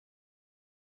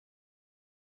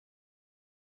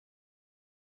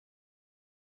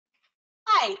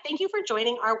Hi, thank you for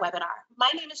joining our webinar.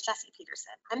 My name is Jessie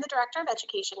Peterson. I'm the Director of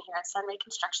Education here at SunRay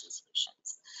Construction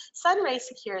Solutions. SunRay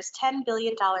secures $10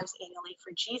 billion annually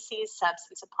for GCs, subs,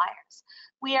 and suppliers.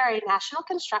 We are a national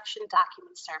construction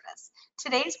document service.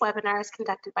 Today's webinar is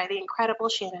conducted by the incredible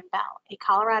Shannon Bell, a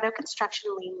Colorado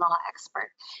construction lien law expert.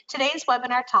 Today's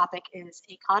webinar topic is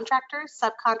a contractors,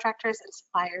 subcontractors, and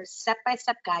suppliers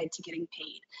step-by-step guide to getting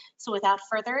paid. So without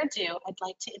further ado, I'd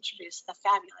like to introduce the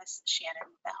fabulous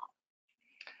Shannon Bell.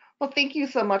 Well, thank you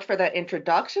so much for that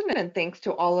introduction, and thanks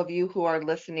to all of you who are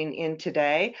listening in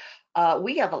today.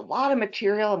 We have a lot of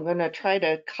material. I'm going to try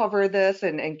to cover this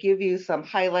and give you some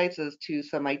highlights as to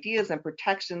some ideas and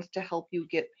protections to help you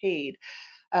get paid.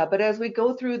 But as we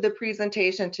go through the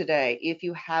presentation today, if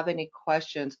you have any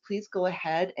questions, please go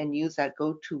ahead and use that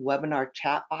GoToWebinar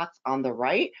chat box on the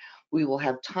right. We will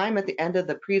have time at the end of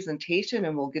the presentation,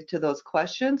 and we'll get to those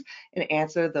questions and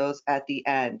answer those at the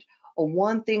end.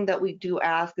 One thing that we do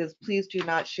ask is please do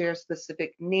not share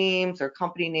specific names or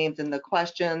company names in the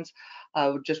questions.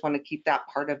 We just want to keep that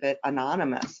part of it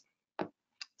anonymous.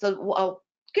 So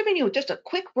giving you just a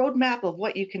quick roadmap of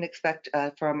what you can expect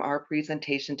from our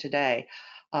presentation today.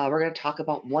 We're going to talk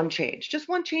about one change, just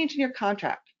one change in your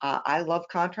contract. I love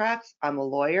contracts. I'm a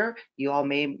lawyer. You all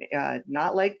may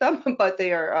not like them, but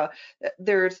they are.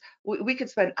 We could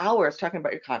spend hours talking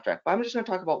about your contract, but I'm just going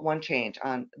to talk about one change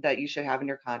that you should have in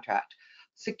your contract.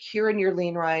 Securing your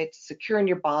lien rights, securing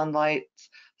your bond rights,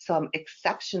 some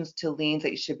exceptions to liens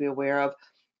that you should be aware of,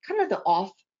 kind of the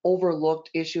overlooked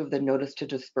issue of the notice to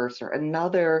disburser.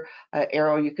 Another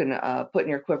arrow you can put in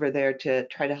your quiver there to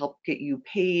try to help get you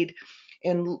paid,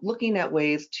 and looking at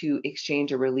ways to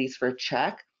exchange a release for a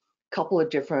check. A couple of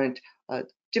different,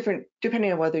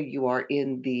 depending on whether you are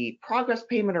in the progress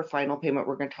payment or final payment,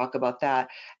 we're going to talk about that,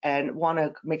 and want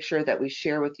to make sure that we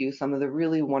share with you some of the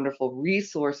really wonderful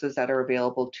resources that are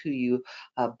available to you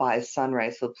by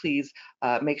SunRay. So please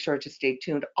make sure to stay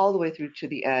tuned all the way through to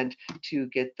the end to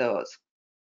get those.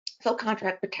 So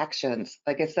contract protections,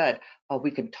 like I said,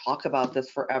 we can talk about this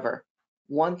forever.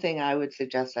 One thing I would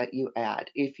suggest that you add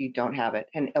if you don't have it,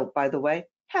 and oh, by the way,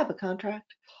 have a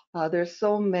contract. There's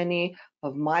so many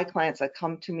of my clients that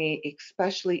come to me,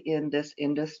 especially in this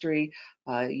industry.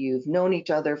 You've known each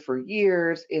other for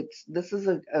years. This is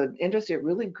an industry that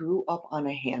really grew up on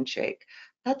a handshake.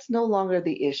 That's no longer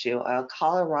the issue.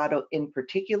 Colorado in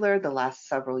particular, the last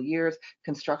several years,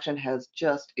 construction has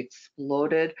just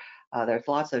exploded. There's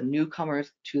lots of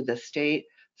newcomers to the state.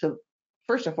 So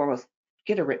first and foremost,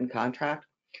 get a written contract.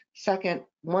 Second,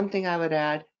 one thing I would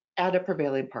add a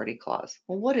prevailing party clause.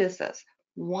 Well, what is this?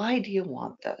 Why do you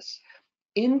want this?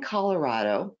 In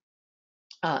Colorado,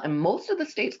 and most of the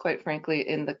states, quite frankly,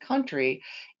 in the country,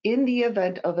 in the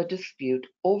event of a dispute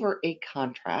over a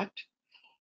contract,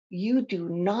 you do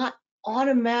not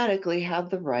automatically have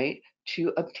the right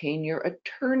to obtain your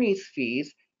attorney's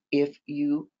fees if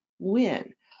you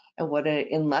win, and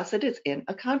unless it is in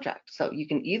a contract. So you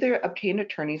can either obtain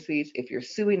attorney's fees if you're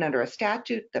suing under a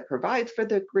statute that provides for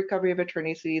the recovery of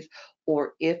attorney's fees,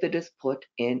 or if it is put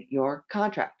in your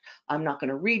contract. I'm not going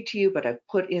to read to you, but I've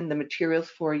put in the materials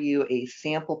for you a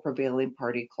sample prevailing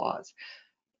party clause.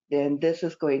 Then this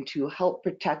is going to help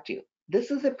protect you.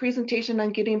 This is a presentation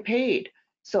on getting paid.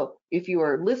 So if you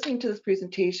are listening to this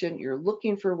presentation, you're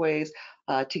looking for ways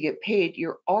to get paid,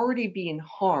 you're already being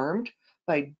harmed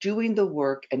by doing the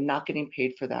work and not getting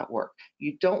paid for that work.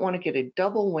 You don't want to get a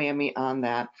double whammy on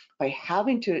that by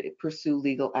having to pursue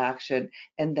legal action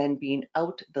and then being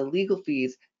out the legal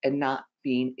fees and not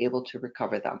being able to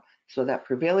recover them. So that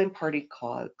prevailing party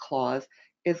clause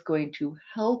is going to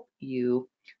help you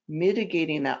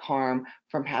mitigating that harm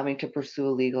from having to pursue a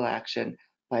legal action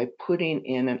by putting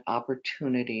in an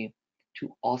opportunity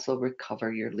to also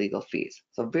recover your legal fees.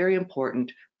 So very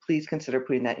important. Please consider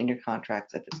putting that in your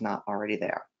contracts if it's not already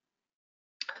there.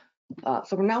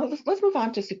 So now let's move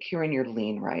on to securing your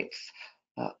lien rights.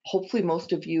 Hopefully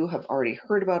most of you have already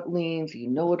heard about liens. You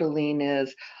know what a lien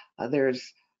is.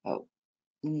 There's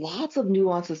lots of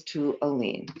nuances to a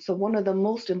lien. So one of the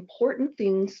most important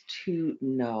things to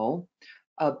know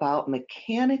about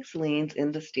mechanics liens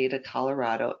in the state of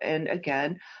Colorado, and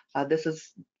again,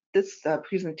 this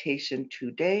presentation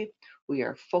today, we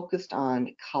are focused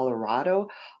on Colorado,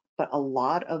 but a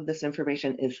lot of this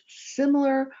information is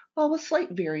similar, well, with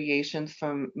slight variations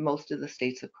from most of the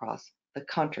states across the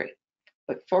country.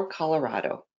 But for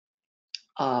Colorado,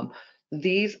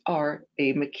 these are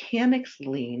a mechanics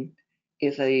lien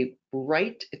is a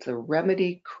right, it's a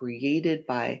remedy created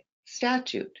by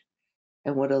statute.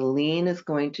 And what a lien is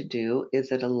going to do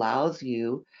is it allows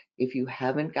you, if you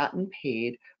haven't gotten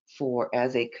paid for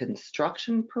as a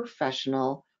construction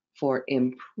professional for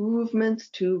improvements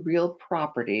to real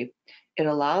property, it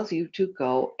allows you to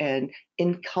go and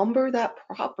encumber that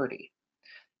property.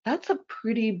 That's a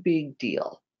pretty big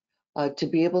deal, to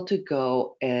be able to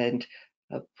go and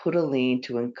put a lien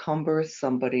to encumber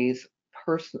somebody's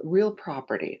real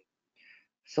property.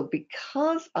 So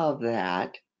because of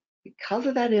that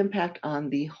impact on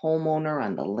the homeowner,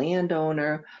 on the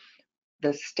landowner,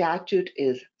 the statute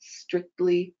is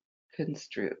strictly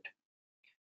construed,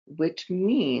 which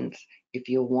means if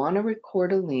you want to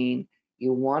record a lien,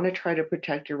 you want to try to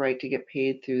protect your right to get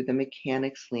paid through the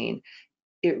mechanic's lien,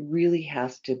 it really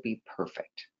has to be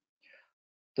perfect.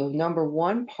 The number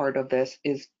one part of this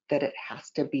is that it has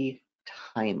to be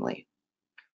timely.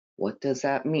 What does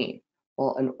that mean?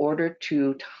 Well, in order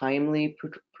to timely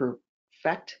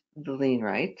perfect the lien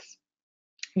rights,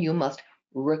 you must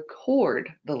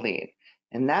record the lien.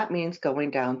 And that means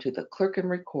going down to the clerk and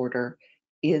recorder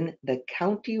in the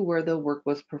county where the work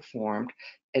was performed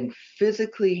and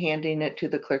physically handing it to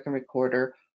the clerk and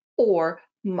recorder, or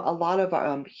a lot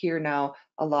of here now,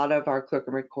 a lot of our clerk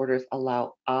and recorders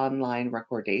allow online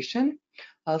recordation,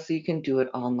 so you can do it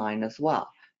online as well.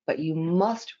 But you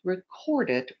must record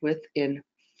it within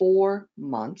 4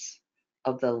 months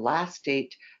of the last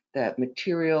date that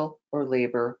material or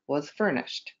labor was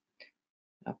furnished.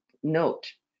 Note,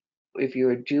 if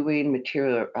you're doing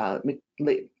material,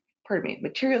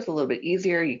 material's a little bit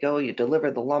easier. You go, you deliver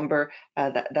the lumber.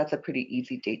 That's a pretty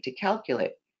easy date to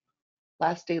calculate.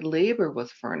 Last day labor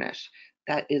was furnished.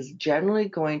 That is generally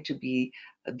going to be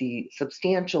the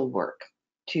substantial work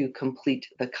to complete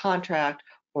the contract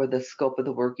or the scope of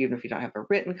the work, even if you don't have a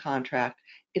written contract.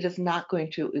 It is not going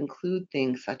to include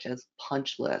things such as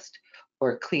punch list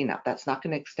or cleanup. That's not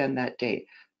going to extend that date.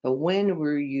 But when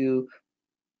were you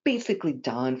basically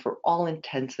done for all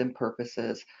intents and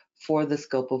purposes for the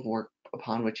scope of work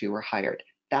upon which you were hired?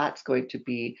 That's going to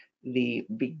be the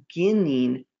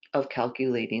beginning of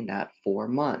calculating that 4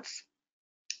 months.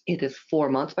 It is 4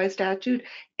 months by statute.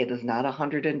 It is not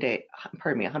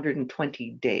 120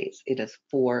 days. It is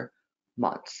 4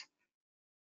 months.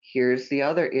 Here's the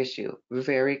other issue,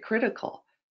 very critical.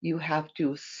 You have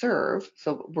to serve,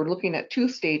 so we're looking at 2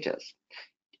 stages,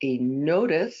 a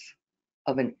notice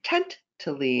of intent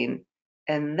to lien,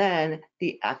 and then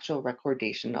the actual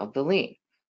recordation of the lien.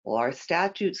 Well, our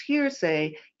statutes here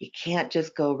say you can't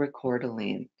just go record a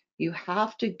lien. You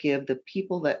have to give the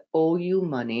people that owe you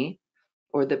money,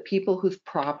 or the people whose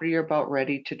property you're about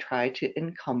ready to try to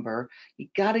encumber, you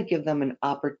got to give them an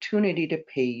opportunity to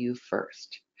pay you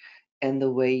first. And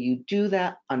the way you do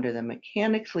that under the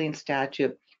mechanic's lien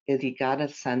statute is you got to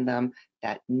send them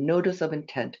that notice of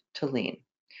intent to lien.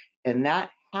 And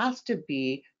that has to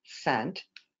be sent.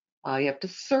 You have to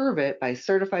serve it by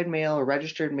certified mail or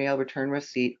registered mail return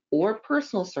receipt or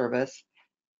personal service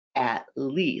at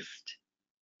least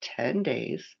 10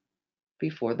 days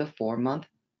before the 4-month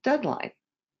deadline.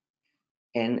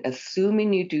 And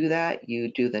assuming you do that,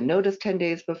 you do the notice 10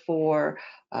 days before,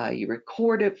 you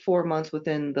record it 4 months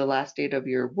within the last date of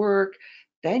your work,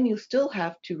 then you still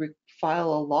have to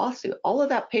file a lawsuit. All of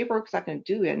that paperwork's not going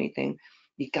to do anything.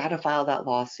 You got to file that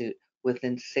lawsuit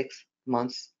within 6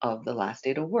 months of the last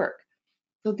date of work.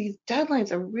 So these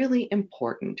deadlines are really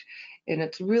important, and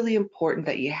it's really important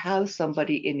that you have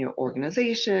somebody in your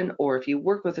organization, or if you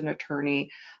work with an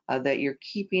attorney, that you're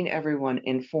keeping everyone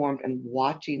informed and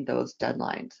watching those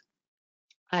deadlines.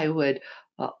 I would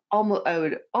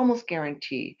almost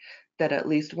guarantee that at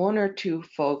least 1 or 2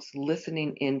 folks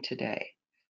listening in today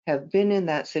have been in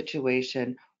that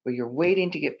situation where you're waiting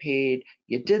to get paid,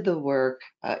 you did the work,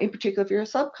 in particular if you're a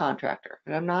subcontractor.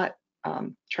 And I'm not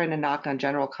trying to knock on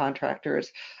general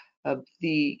contractors.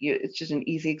 It's just an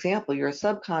easy example. You're a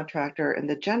subcontractor and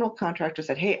the general contractor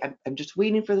said, hey, I'm just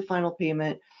waiting for the final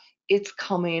payment. It's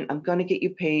coming. I'm going to get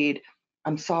you paid.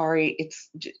 I'm sorry. It's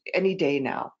any day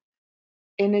now.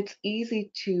 And it's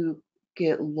easy to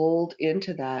get lulled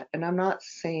into that. And I'm not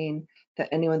saying that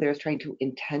anyone there is trying to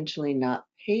intentionally not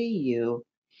pay you,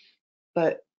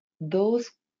 but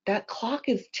that clock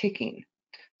is ticking.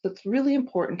 So it's really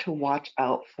important to watch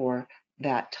out for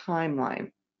that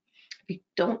timeline. If you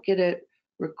don't get it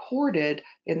recorded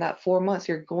in that 4 months,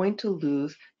 you're going to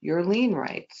lose your lien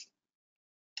rights.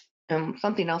 And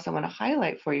something else I want to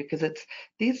highlight for you, because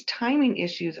these timing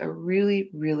issues are really,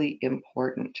 really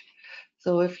important.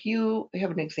 So if you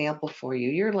have an example for you,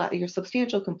 your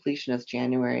substantial completion is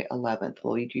January 11th.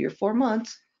 Well, you do your 4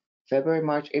 months, February,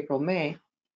 March, April, May.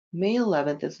 May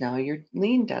 11th is now your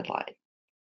lien deadline.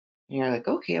 And you're like,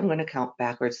 okay, I'm going to count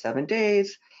backwards 7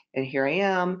 days. And here I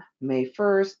am, May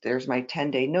 1st, there's my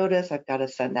 10-day notice. I've got to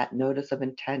send that notice of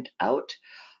intent out.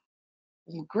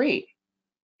 Well, great.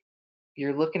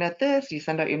 you're looking at this, you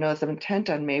send out your notice of intent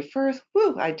on May 1st.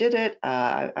 Woo, I did it.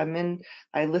 I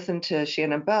listened to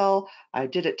Shannon Bell. I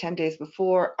did it 10 days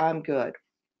before. I'm good.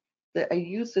 I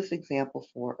use this example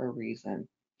for a reason,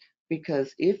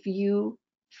 because if you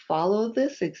follow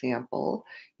this example,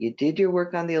 you did your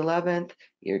work on the 11th,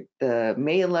 the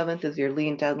May 11th is your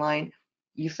lien deadline,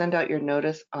 you send out your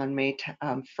notice on May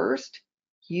 1st,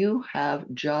 you have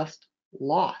just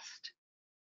lost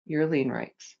your lien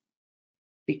rights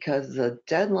because the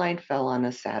deadline fell on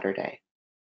a Saturday.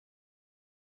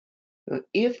 So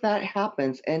if that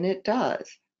happens, and it does,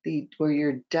 where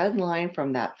your deadline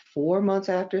from that 4 months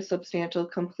after substantial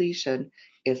completion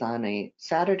is on a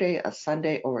Saturday, a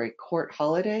Sunday, or a court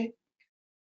holiday,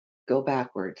 go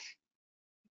backwards.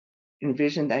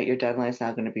 Envision that your deadline is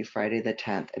now going to be Friday the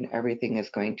 10th, and everything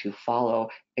is going to follow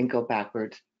and go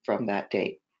backwards from that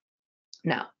date.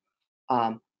 Now,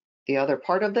 the other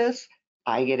part of this,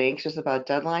 I get anxious about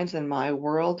deadlines in my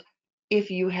world.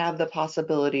 If you have the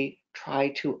possibility, try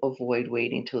to avoid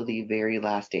waiting till the very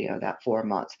last day of that 4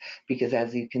 months, because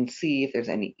as you can see, if there's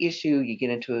any issue, you get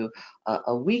into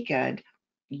a weekend,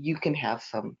 you can have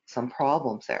some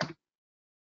problems there.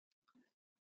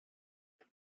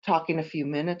 Talking a few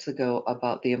minutes ago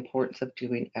about the importance of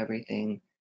doing everything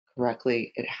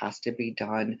correctly, it has to be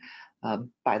done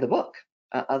by the book.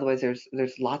 Otherwise,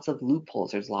 there's lots of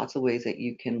loopholes. There's lots of ways that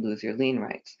you can lose your lien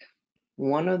rights.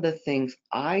 One of the things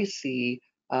I see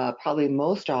probably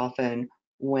most often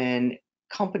when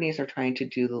companies are trying to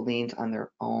do the liens on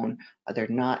their own, they're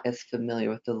not as familiar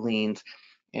with the liens.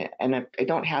 And I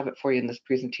don't have it for you in this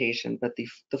presentation, but the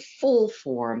full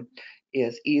form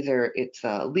is either it's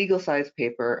a legal size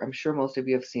paper. I'm sure most of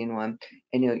you have seen one,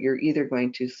 and you're either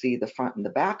going to see the front and the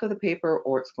back of the paper,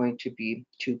 or it's going to be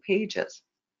 2 pages.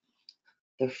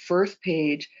 The first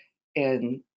page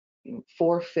and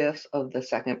 4/5 of the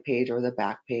second page or the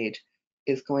back page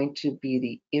is going to be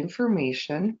the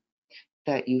information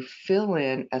that you fill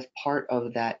in as part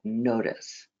of that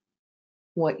notice.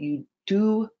 What you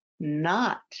do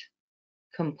not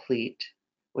complete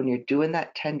when you're doing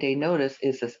that 10-day notice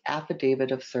is this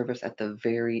affidavit of service at the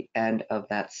very end of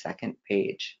that second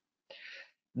page.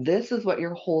 This is what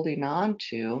you're holding on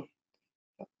to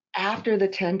after the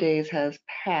 10 days has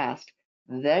passed.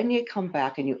 Then you come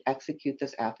back and you execute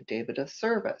this affidavit of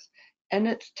service. And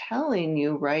it's telling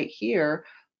you right here,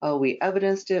 we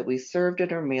evidenced it, we served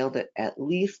it or mailed it at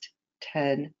least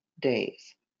 10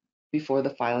 days before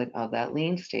the filing of that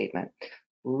lien statement.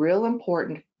 Real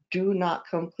important, do not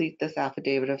complete this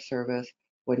affidavit of service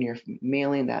when you're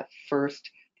mailing the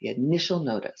initial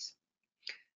notice.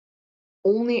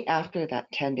 Only after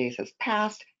that 10 days has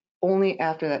passed, only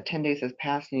after that 10 days has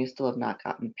passed and you still have not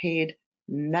gotten paid,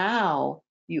 now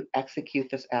you execute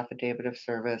this affidavit of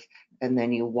service, and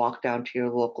then you walk down to your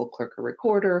local clerk or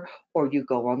recorder, or you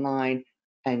go online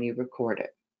and you record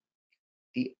it.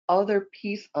 The other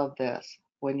piece of this,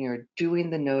 when you're doing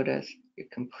the notice, you're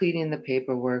completing the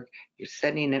paperwork, you're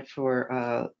sending it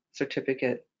for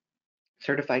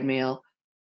certified mail,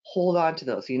 hold on to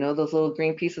those. You know those little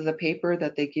green pieces of paper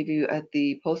that they give you at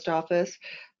the post office?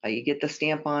 You get the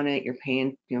stamp on it, you're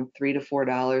paying $3 to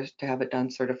 $4 to have it done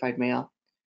certified mail.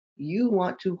 You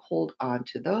want to hold on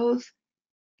to those.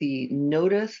 The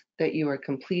notice that you are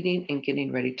completing and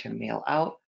getting ready to mail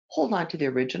out, hold on to the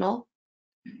original.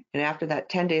 And after that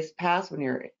 10 days pass, when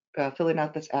you're filling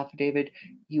out this affidavit,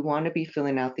 you want to be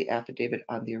filling out the affidavit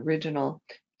on the original,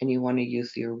 and you want to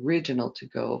use the original to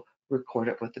go record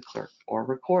it with the clerk or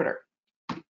recorder.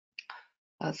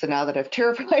 So now that I've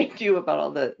terrified you about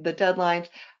all the deadlines,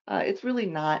 it's really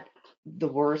not the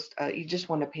worst. You just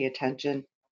want to pay attention,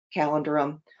 calendar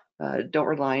them, don't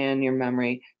rely on your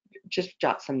memory. Just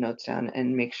jot some notes down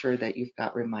and make sure that you've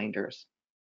got reminders.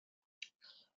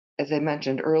 As I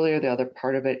mentioned earlier, the other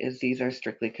part of it is these are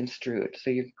strictly construed. So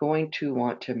you're going to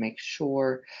want to make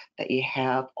sure that you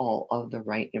have all of the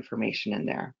right information in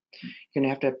there. You're going to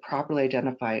have to properly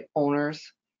identify owners.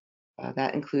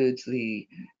 That includes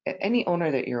any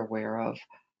owner that you're aware of,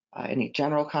 any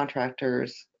general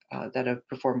contractors that have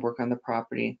performed work on the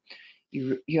property.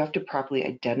 You have to properly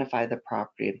identify the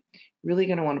property. You're really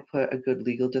going to want to put a good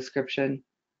legal description.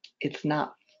 It's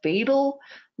not fatal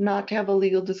not to have a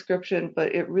legal description,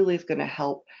 but it really is going to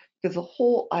help, because the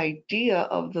whole idea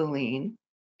of the lien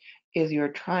is you're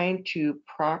trying to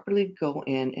properly go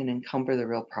in and encumber the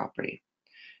real property.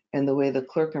 And the way the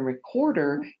clerk and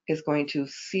recorder is going to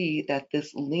see that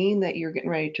this lien that you're getting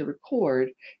ready to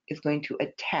record is going to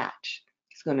attach.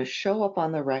 It's going to show up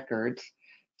on the records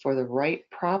for the right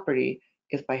property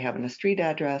is by having a street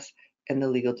address and the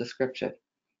legal description.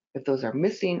 If those are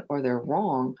missing or they're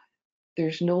wrong,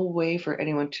 there's no way for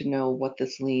anyone to know what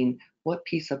this lien, what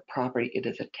piece of property it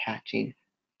is attaching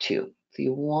to. So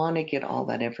you want to get all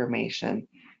that information.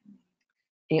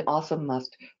 You also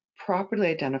must properly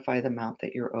identify the amount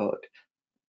that you're owed.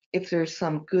 If there's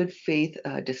some good faith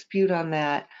dispute on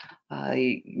that,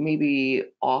 maybe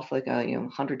off like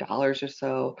 $100 or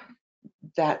so,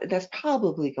 that's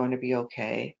probably going to be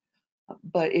okay.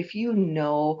 But if you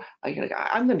know,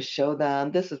 I'm going to show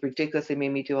them, this is ridiculous, they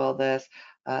made me do all this.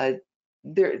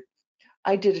 There,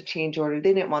 I did a change order.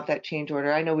 They didn't want that change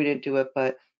order. I know we didn't do it,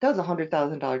 but that was a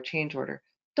 $100,000 change order.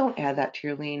 Don't add that to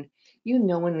your lien. You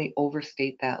know, when they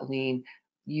overstate that lien,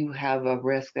 you have a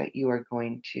risk that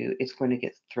it's going to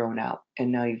get thrown out.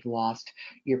 And now you've lost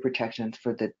your protections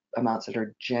for the amounts that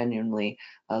are genuinely,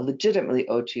 legitimately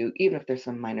owed to you, even if there's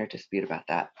some minor dispute about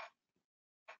that.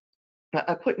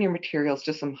 I put in your materials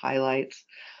just some highlights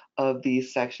of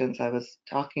these sections I was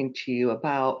talking to you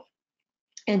about,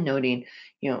 and noting,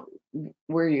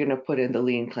 where you're going to put in the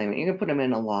lien claimant. You're going to put them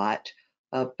in a lot,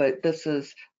 but this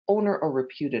is owner or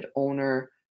reputed owner.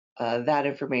 That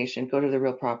information, go to the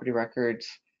real property records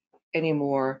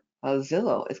anymore.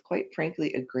 Zillow is quite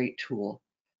frankly a great tool.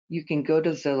 You can go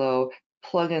to Zillow,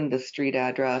 plug in the street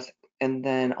address, and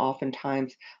then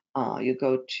oftentimes you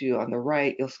go to, on the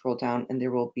right, you'll scroll down and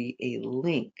there will be a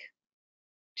link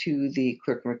to the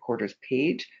clerk and recorder's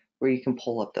page where you can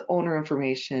pull up the owner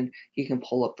information, you can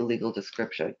pull up the legal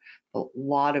description. A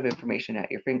lot of information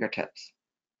at your fingertips.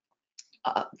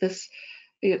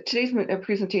 Today's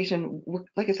presentation,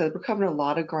 like I said, we're covering a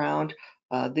lot of ground.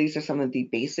 These are some of the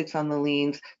basics on the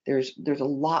liens. There's a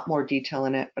lot more detail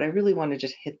in it, but I really want to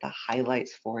just hit the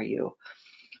highlights for you.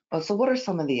 So what are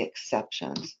some of the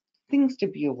exceptions? Things to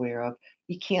be aware of.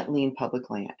 You can't lien public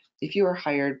land. If you are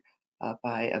hired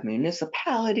by a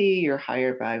municipality, you're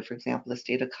hired by, for example, the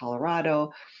state of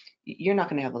Colorado, you're not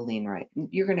going to have a lien right.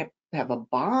 You're going to have a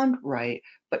bond right,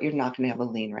 but you're not going to have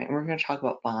a lien right. And we're going to talk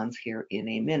about bonds here in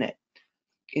a minute.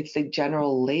 It's a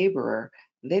general laborer.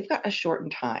 They've got a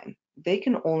shortened time. They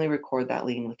can only record that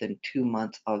lien within 2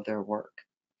 months of their work.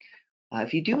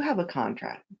 If you do have a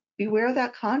contract, beware of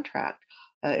that contract.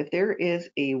 If there is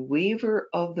a waiver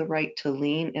of the right to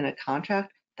lien in a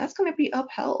contract, that's going to be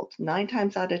upheld 9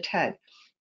 times out of 10.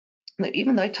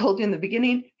 Even though I told you in the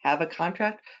beginning, have a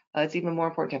contract, it's even more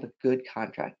important to have a good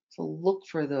contract. So look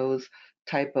for those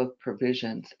type of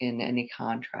provisions in any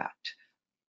contract.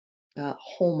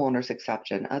 Homeowners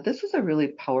exception. This is a really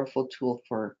powerful tool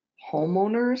for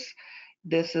homeowners.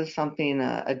 This is something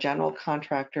a general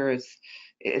contractor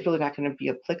it's really not going to be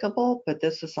applicable, but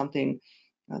this is something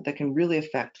that can really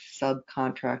affect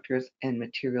subcontractors and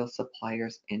material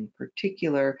suppliers in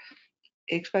particular,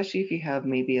 especially if you have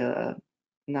maybe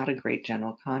not a great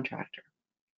general contractor.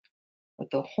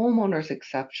 What the homeowner's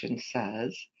exception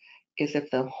says is if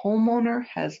the homeowner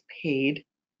has paid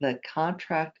the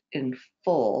contract in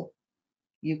full,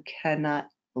 you cannot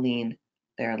lien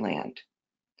their land.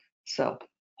 So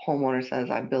homeowner says,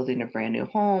 I'm building a brand new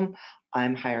home.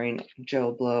 I'm hiring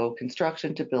Joe Blow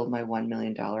Construction to build my $1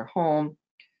 million home.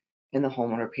 And the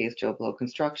homeowner pays Joe Blow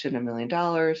Construction $1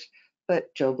 million, but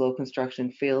Joe Blow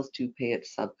Construction fails to pay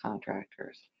its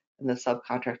subcontractors. And the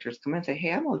subcontractors come in and say,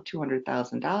 hey, I'm owed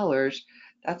 $200,000.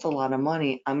 That's a lot of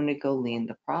money. I'm going to go lien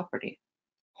the property.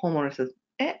 Homeowner says,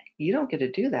 you don't get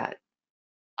to do that.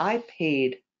 I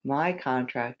paid my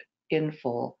contract in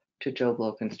full to Joe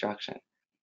Blow Construction.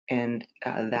 And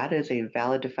that is a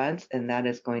valid defense, and that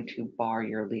is going to bar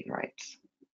your lien rights.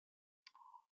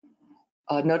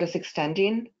 Notice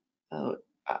extending.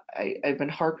 I've been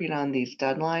harping on these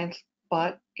deadlines,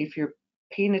 but if you're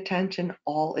paying attention,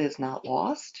 all is not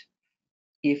lost.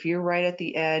 If you're right at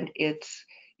the end,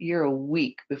 you're a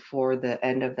week before the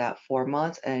end of that 4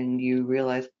 months, and you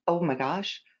realize, oh my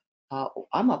gosh,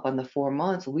 I'm up on the 4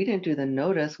 months. We didn't do the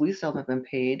notice. We still haven't been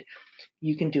paid.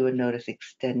 You can do a notice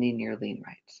extending your lien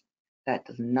rights. That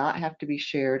does not have to be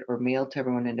shared or mailed to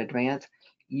everyone in advance.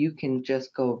 You can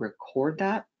just go record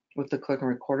that with the clerk and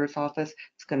recorder's office.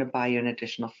 It's going to buy you an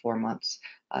additional 4 months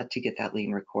to get that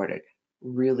lien recorded.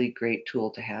 Really great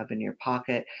tool to have in your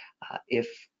pocket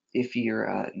if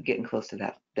you're getting close to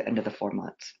the end of the 4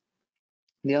 months.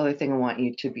 The other thing I want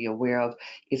you to be aware of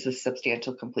is the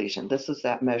substantial completion. This is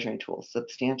that measuring tool,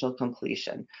 substantial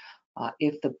completion.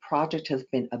 If the project has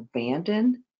been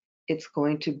abandoned, it's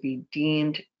going to be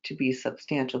deemed to be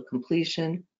substantial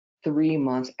completion 3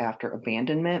 months after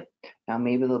abandonment. Now,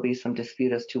 maybe there'll be some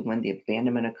dispute as to when the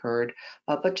abandonment occurred,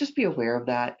 but just be aware of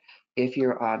that if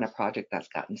you're on a project that's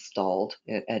gotten stalled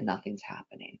and nothing's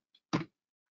happening.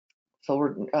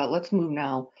 So let's move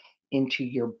now into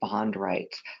your bond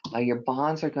rights. Your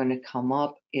bonds are going to come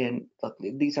up in, look,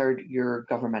 these are your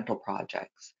governmental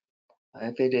projects.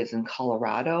 If it is in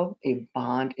Colorado, a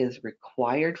bond is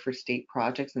required for state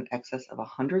projects in excess of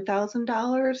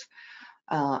 $100,000.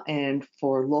 And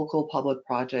for local public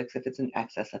projects, if it's in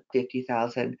excess of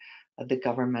 $50,000, the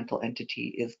governmental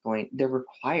entity they're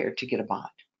required to get a bond.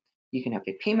 You can have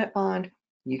a payment bond,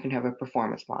 you can have a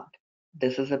performance bond.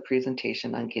 This is a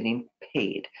presentation on getting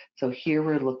paid. So here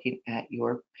we're looking at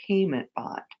your payment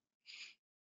bond.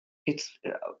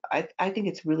 I think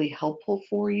it's really helpful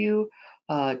for you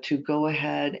to go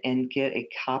ahead and get a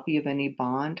copy of any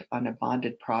bond on a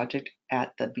bonded project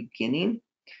at the beginning.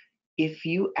 If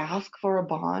you ask for a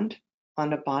bond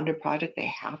on a bonded project,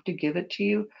 they have to give it to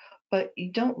you, but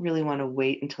you don't really want to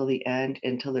wait until the end,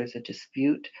 until there's a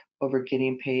dispute over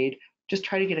getting paid. Just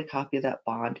try to get a copy of that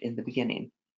bond in the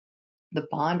beginning. The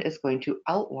bond is going to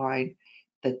outline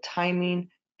the timing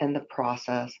and the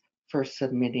process for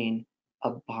submitting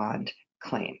a bond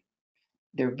claim.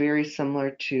 They're very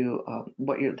similar to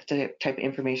the type of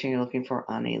information you're looking for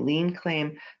on a lien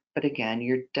claim, but again,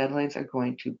 your deadlines are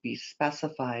going to be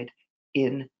specified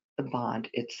in the bond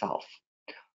itself.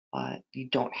 You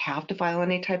don't have to file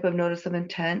any type of notice of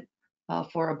intent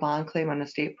for a bond claim on a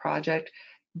state project,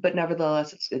 but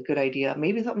nevertheless, it's a good idea.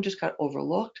 Maybe something just got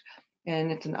overlooked,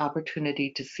 and it's an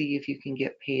opportunity to see if you can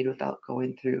get paid without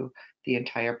going through the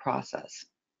entire process.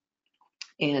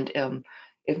 And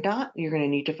if not, you're going to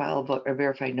need to file a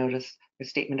verified notice or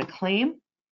statement of claim.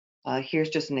 Here's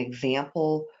just an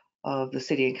example of the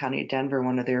City and County of Denver,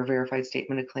 one of their verified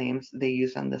statement of claims they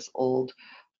use on this old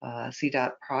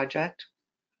CDOT project.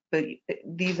 But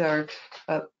these are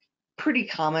pretty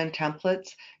common templates.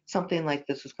 Something like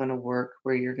this is going to work,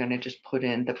 where you're going to just put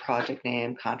in the project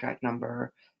name, contract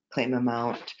number, claim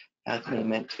amount,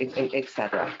 claimant,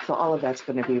 etc. So all of that's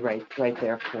going to be right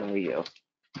there for you.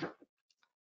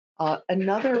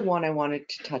 Another one I wanted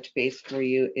to touch base for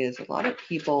you is a lot of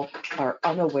people are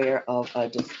unaware of a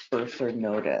disburser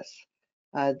notice.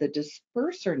 The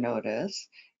disburser notice,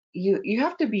 you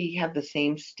have to have the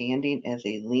same standing as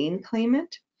a lien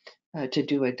claimant to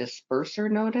do a disburser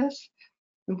notice.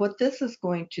 And what this is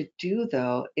going to do,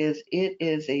 though, is it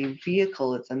is a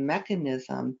vehicle, it's a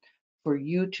mechanism for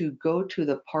you to go to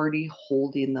the party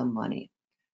holding the money.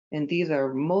 And these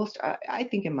are I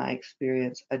think in my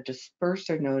experience, a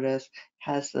disburser notice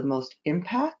has the most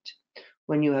impact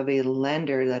when you have a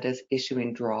lender that is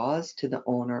issuing draws to the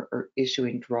owner or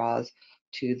issuing draws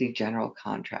to the general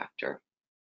contractor.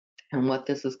 And what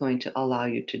this is going to allow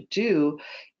you to do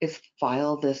is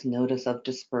file this notice of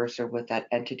disburser with that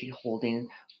entity holding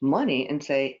money and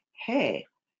say, hey,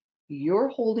 you're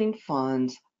holding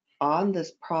funds on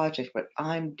this project, but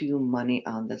I'm due money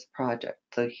on this project.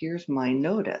 So here's my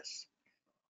notice.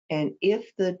 And if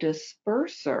the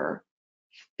disburser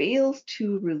fails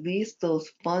to release those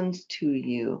funds to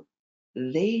you,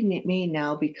 they may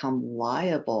now become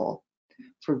liable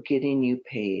for getting you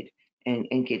paid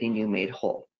and getting you made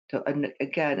whole. So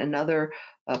again, another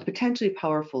potentially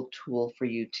powerful tool for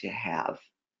you to have.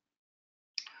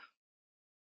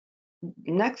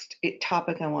 Next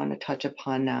topic I want to touch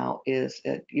upon now is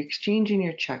you're exchanging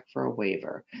your check for a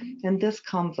waiver. And this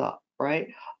comes up, right?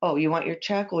 Oh, you want your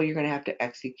check? Well, you're going to have to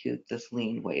execute this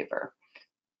lien waiver.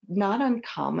 Not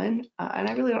uncommon, and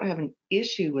I really don't have an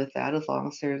issue with that as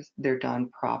long as they're done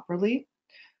properly.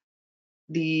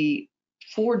 The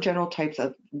 4 general types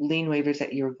of lien waivers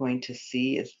that you're going to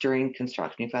see is during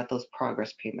construction. You've got those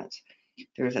progress payments.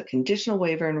 There's a conditional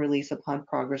waiver and release upon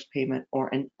progress payment,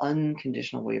 or an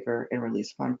unconditional waiver and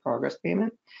release upon progress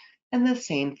payment. And the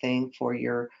same thing for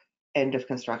your end of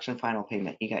construction final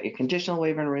payment. You got your conditional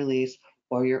waiver and release,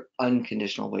 or your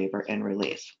unconditional waiver and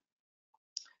release.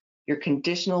 Your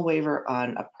conditional waiver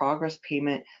on a progress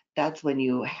payment, that's when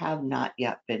you have not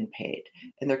yet been paid.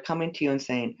 And they're coming to you and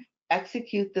saying,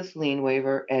 execute this lien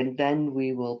waiver and then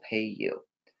we will pay you.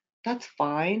 That's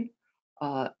fine.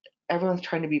 Everyone's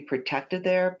trying to be protected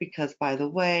there because, by the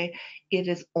way, it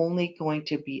is only going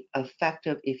to be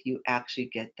effective if you actually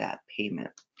get that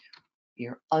payment.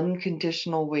 Your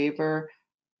unconditional waiver,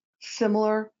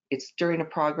 similar. It's during a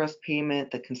progress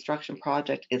payment. The construction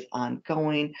project is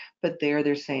ongoing, but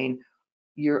they're saying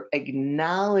you're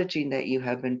acknowledging that you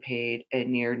have been paid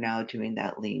and you're now doing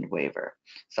that lien waiver.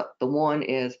 So the one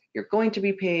is you're going to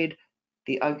be paid.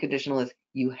 The unconditional is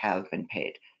you have been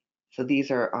paid. So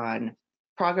these are on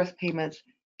progress payments.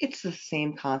 It's the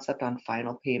same concept on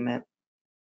final payment.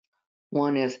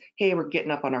 One is, hey, we're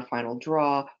getting up on our final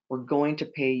draw. We're going to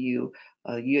pay you.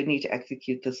 You need to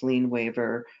execute this lien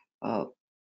waiver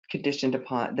conditioned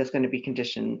upon, that's going to be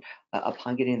conditioned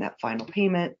upon getting that final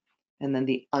payment. And then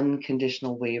the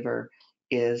unconditional waiver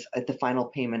is at the final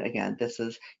payment. Again, this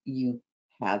is you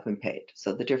have been paid.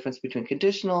 So the difference between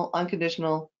conditional,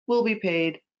 unconditional, will be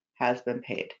paid, has been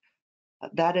paid.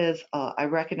 That is, I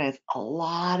recognize, a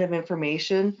lot of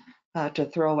information to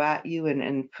throw at you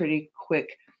in pretty quick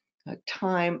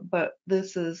time, but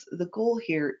this is, the goal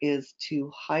here is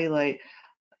to highlight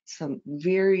some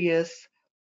various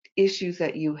issues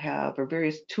that you have, or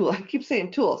various tools. I keep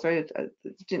saying tools, right?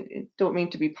 Don't mean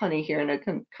to be punny here in a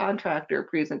contractor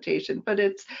presentation, but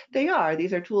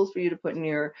these are tools for you to put in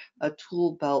your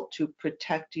tool belt to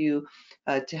protect you,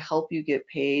 to help you get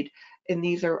paid. And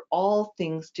these are all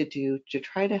things to do to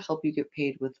try to help you get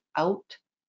paid without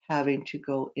having to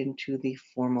go into the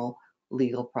formal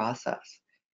legal process.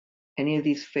 Any of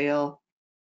these fail,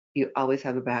 you always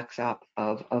have a backstop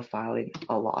of filing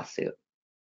a lawsuit.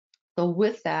 So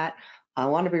with that, I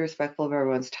want to be respectful of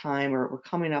everyone's time. We're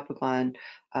coming up upon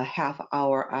a half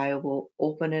hour. I will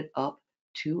open it up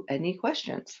to any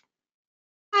questions.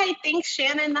 Hi, thanks,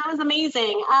 Shannon. That was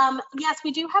amazing. Yes,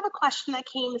 we do have a question that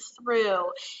came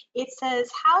through. It says,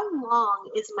 how long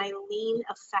is my lien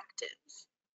effective?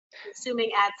 I'm assuming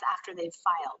that's after they've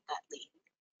filed that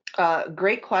lien.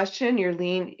 Great question. Your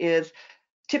lien is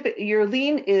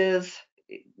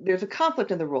there's a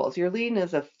conflict in the rules. Your lien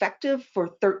is effective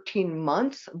for 13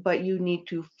 months, but you need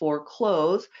to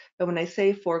foreclose. And when I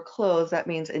say foreclose, that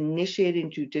means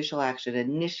initiating judicial action,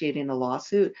 initiating a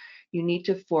lawsuit. You need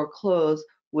to foreclose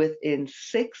within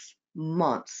 6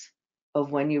 months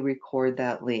of when you record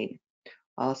that lien.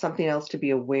 Something else to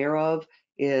be aware of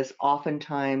is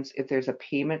oftentimes if there's a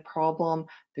payment problem,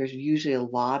 there's usually a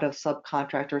lot of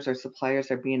subcontractors or suppliers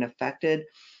that are being affected.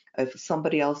 If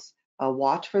somebody else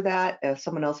watch for that, if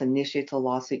someone else initiates a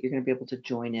lawsuit, you're going to be able to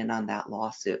join in on that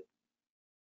lawsuit.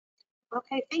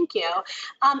 Okay, thank you.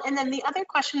 And then the other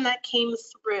question that came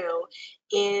through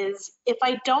is, if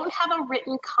I don't have a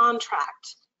written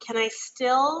contract, can I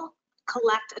still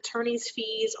collect attorney's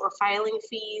fees or filing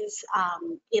fees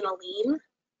in a lien?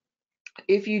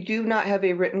 If you do not have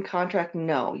a written contract,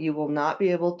 no, you will not be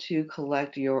able to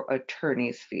collect your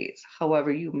attorney's fees.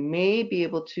 However, you may be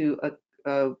able to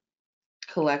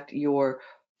collect your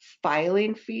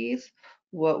filing fees.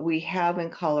 What we have in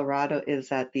Colorado is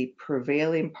that the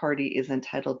prevailing party is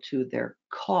entitled to their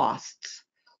costs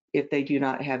if they do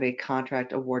not have a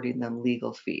contract awarding them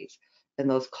legal fees. And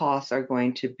those costs are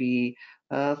going to be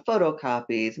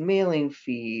photocopies, mailing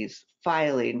fees,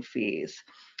 filing fees.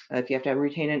 If you have to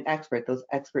retain an expert, those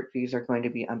expert fees are going to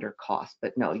be under cost.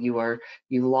 But no, you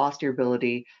lost your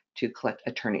ability to collect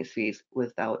attorney's fees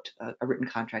without a written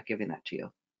contract giving that to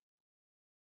you.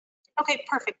 Okay,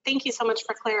 perfect. Thank you so much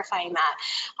for clarifying that.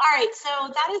 All right, so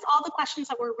that is all the questions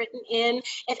that were written in.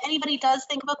 If anybody does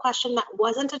think of a question that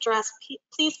wasn't addressed,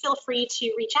 please feel free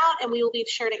to reach out and we will be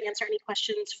sure to answer any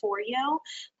questions for you.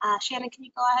 Shannon, can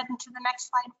you go ahead into the next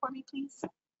slide for me, please?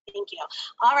 Thank you.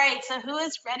 All right, so who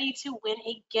is ready to win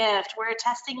a gift? We're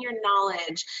testing your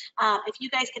knowledge. If you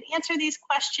guys can answer these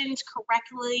questions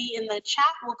correctly in the chat,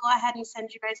 we'll go ahead and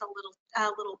send you guys a little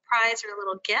prize or a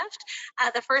little gift.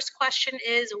 The first question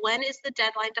is, when is the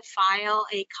deadline to file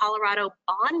a Colorado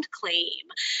bond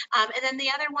claim? And then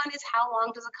the other one is, how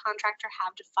long does a contractor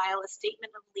have to file a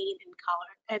statement of lien in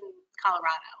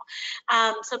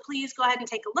Colorado? So please go ahead and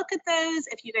take a look at those.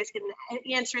 If you guys can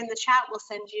answer in the chat, we'll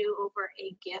send you over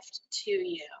a gift to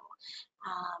you.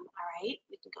 All right,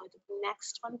 we can go to the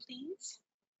next one, please.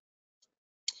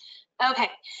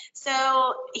 Okay,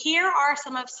 so here are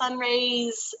some of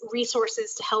SunRay's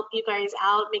resources to help you guys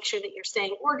out, make sure that you're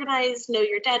staying organized, know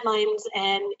your deadlines,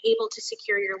 and able to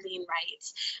secure your lien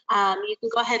rights. You can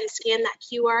go ahead and scan that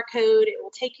QR code. It will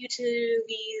take you to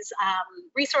these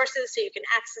resources so you can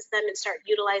access them and start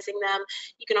utilizing them.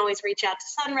 You can always reach out to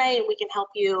SunRay and we can help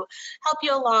you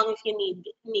along if you need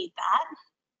that. All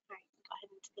right, go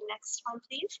ahead into the next one,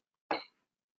 please.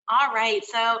 All right,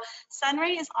 so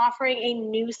SunRay is offering a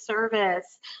new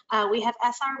service. We have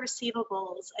SR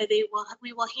receivables.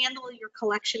 We will handle your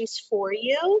collections for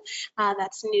you.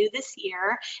 That's new this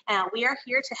year. We are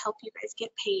here to help you guys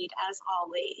get paid as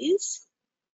always.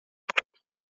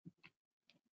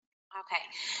 Okay,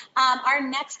 our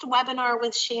next webinar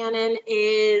with Shannon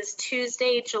is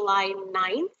Tuesday, July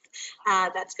 9th.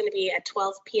 That's going to be at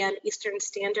 12 p.m. Eastern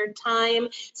Standard Time.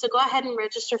 So go ahead and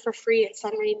register for free at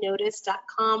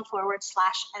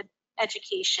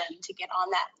sunraynotice.com/education to get on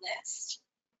that list.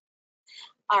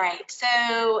 All right,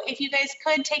 so if you guys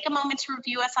could take a moment to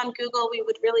review us on Google, we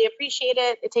would really appreciate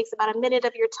it. It takes about a minute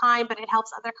of your time, but it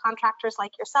helps other contractors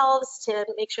like yourselves to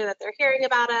make sure that they're hearing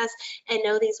about us and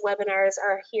know these webinars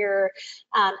are here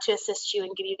to assist you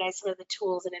and give you guys some of the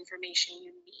tools and information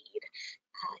you need.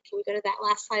 Can we go to that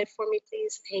last slide for me,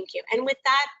 please? Thank you. And with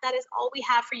that, that is all we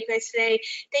have for you guys today.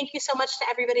 Thank you so much to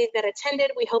everybody that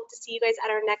attended. We hope to see you guys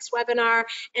at our next webinar.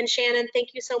 And Shannon, thank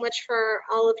you so much for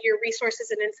all of your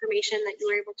resources and information that you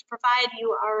were able to provide.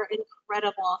 You are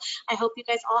incredible. I hope you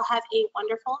guys all have a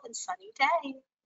wonderful and sunny day.